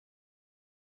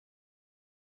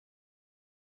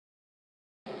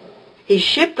He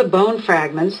shipped the bone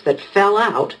fragments that fell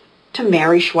out to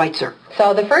Mary Schweitzer.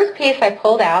 So the first piece I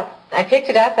pulled out, I picked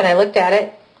it up and I looked at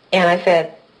it and I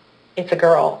said, it's a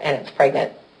girl and it's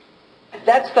pregnant.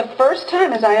 That's the first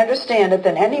time, as I understand it,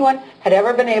 that anyone had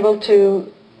ever been able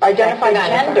to identify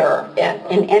gender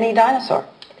in any dinosaur.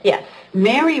 Yes.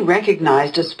 Mary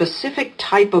recognized a specific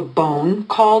type of bone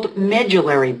called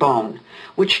medullary bone,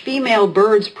 which female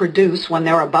birds produce when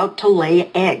they're about to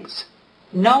lay eggs.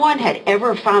 No one had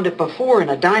ever found it before in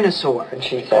a dinosaur. And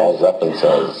she calls up and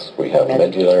says, we have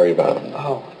medullary bone.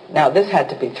 Oh, now this had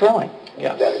to be thrilling.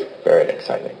 Yes, very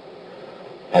exciting.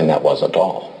 And that wasn't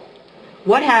all.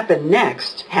 What happened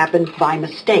next happened by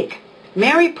mistake.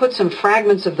 Mary put some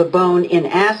fragments of the bone in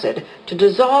acid to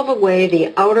dissolve away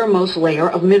the outermost layer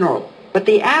of mineral. But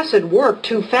the acid worked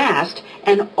too fast,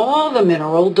 and all the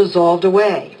mineral dissolved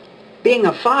away. Being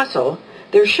a fossil,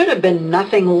 there should have been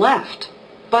nothing left.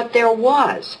 But there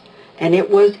was, and it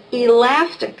was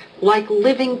elastic, like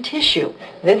living tissue.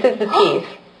 This is the piece.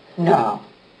 No.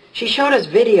 She showed us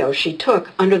videos she took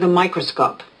under the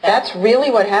microscope. That's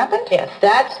really what happened? Yes.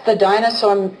 That's the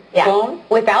dinosaur bone?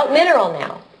 Without mineral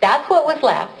now. That's what was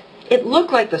left. It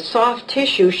looked like the soft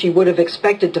tissue she would have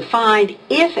expected to find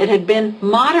if it had been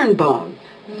modern bone.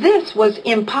 This was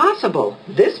impossible.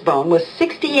 This bone was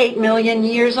 68 million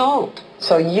years old.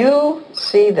 So you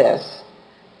see this,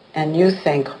 and you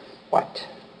think, what?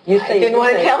 I didn't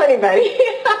want to tell anybody.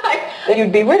 That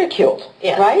you'd be ridiculed,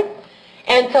 right?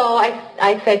 And so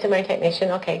I said to my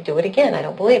technician, okay, do it again. I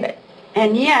don't believe it.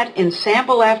 And yet, in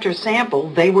sample after sample,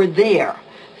 they were there.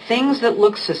 Things that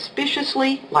looked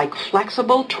suspiciously like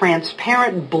flexible,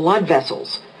 transparent blood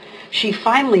vessels. She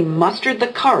finally mustered the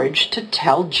courage to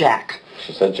tell Jack.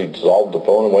 She said she dissolved the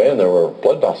bone away and there were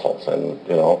blood vessels. And,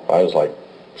 I was like,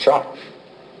 shocked.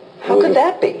 How could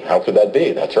that be? How could that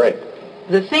be? That's right.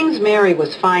 The things Mary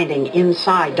was finding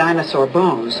inside dinosaur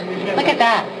bones, look at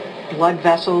that, blood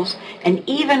vessels, and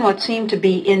even what seemed to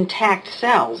be intact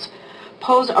cells,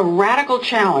 pose a radical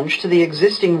challenge to the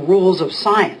existing rules of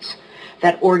science,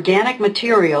 that organic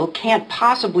material can't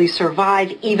possibly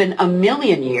survive even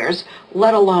 1,000,000 years,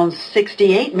 let alone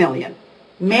 68 million.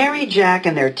 Mary, Jack,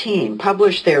 and their team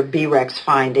published their B-Rex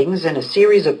findings in a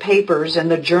series of papers in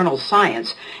the journal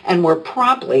Science and were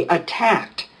promptly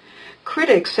attacked.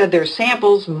 Critics said their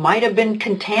samples might have been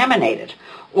contaminated,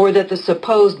 or that the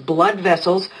supposed blood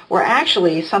vessels were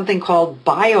actually something called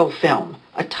biofilm,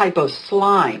 a type of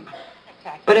slime.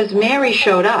 But as Mary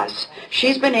showed us,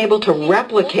 she's been able to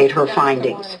replicate her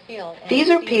findings. These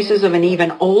are pieces of an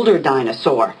even older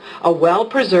dinosaur, a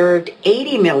well-preserved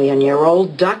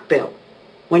 80-million-year-old duckbill.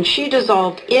 When she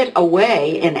dissolved it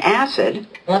away in acid...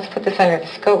 Let's put this under the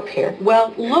scope here.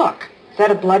 Well, look. Is that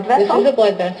a blood vessel? This is a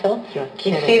blood vessel.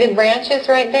 You see the branches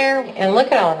right there? And look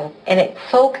at all of them. And it's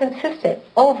so consistent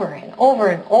over and over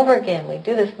and over again. We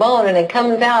do this bone and it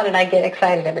comes out and I get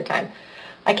excited every time.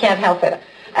 I can't help it.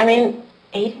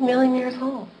 80 million years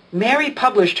old. Mary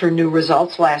published her new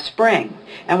results last spring,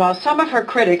 and while some of her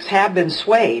critics have been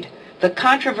swayed, the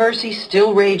controversy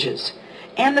still rages,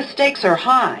 and the stakes are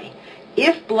high.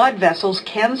 If blood vessels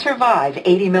can survive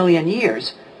 80 million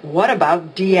years, what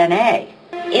about DNA?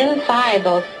 Inside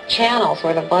those channels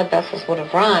where the blood vessels would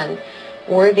have run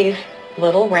were these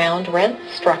little round red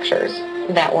structures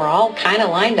that were all kind of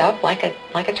lined up like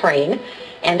a train,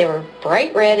 and they were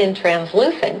bright red and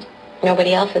translucent.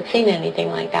 Nobody else had seen anything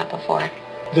like that before.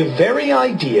 The very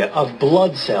idea of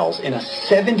blood cells in a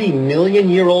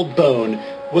 70-million-year-old bone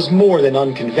was more than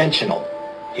unconventional.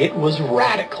 It was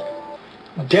radical.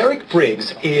 Derek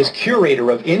Briggs is curator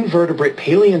of invertebrate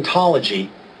paleontology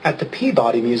at the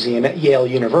Peabody Museum at Yale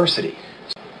University.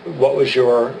 What was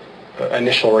your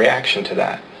initial reaction to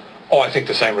that? Oh, I think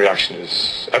the same reaction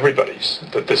as everybody's,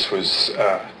 that this was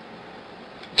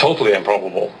totally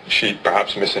improbable. She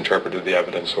perhaps misinterpreted the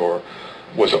evidence or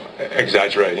was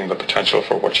exaggerating the potential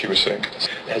for what she was seeing.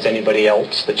 Has anybody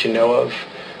else that you know of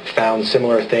found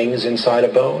similar things inside a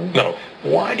bone? No.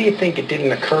 Why do you think it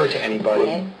didn't occur to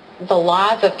anybody? The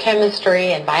laws of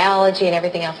chemistry and biology and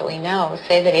everything else that we know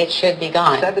say that it should be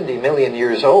gone. 70 million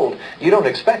years old, you don't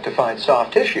expect to find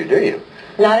soft tissue, do you?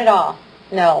 Not at all.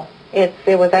 No. It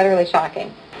was utterly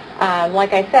shocking.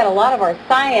 Like I said, a lot of our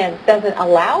science doesn't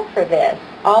allow for this.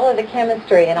 All of the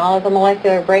chemistry and all of the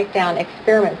molecular breakdown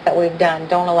experiments that we've done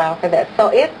don't allow for this. So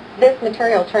if this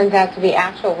material turns out to be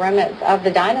actual remnants of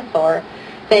the dinosaur,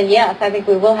 then yes, I think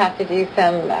we will have to do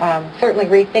some, certainly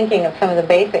rethinking of some of the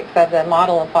basics of the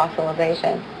model of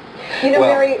fossilization. You know,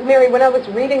 Mary, when I was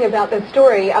reading about this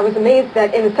story, I was amazed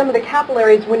that in some of the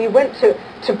capillaries, when you went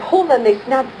to pull them, they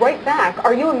snapped right back.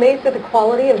 Are you amazed at the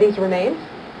quality of these remains?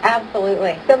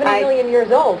 Absolutely. 70 million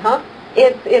years old, huh?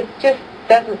 It just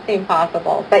doesn't seem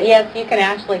possible. But yes, you can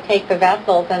actually take the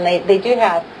vessels, and they do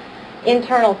have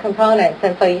internal components,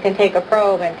 and so you can take a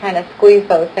probe and kind of squeeze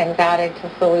those things out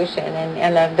into solution,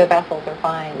 and the vessels are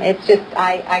fine. It's just,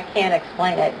 I can't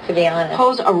explain it, to be honest.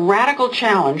 Pose a radical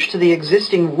challenge to the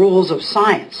existing rules of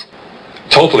science.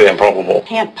 Totally improbable.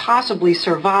 Can't possibly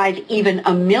survive even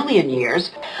 1,000,000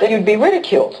 years. You'd be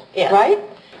ridiculed, Yeah. right?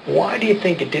 Why do you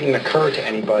think it didn't occur to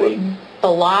anybody?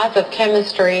 The laws of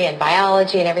chemistry and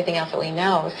biology and everything else that we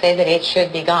know say that it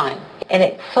should be gone. And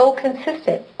it's so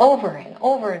consistent over and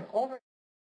over and over.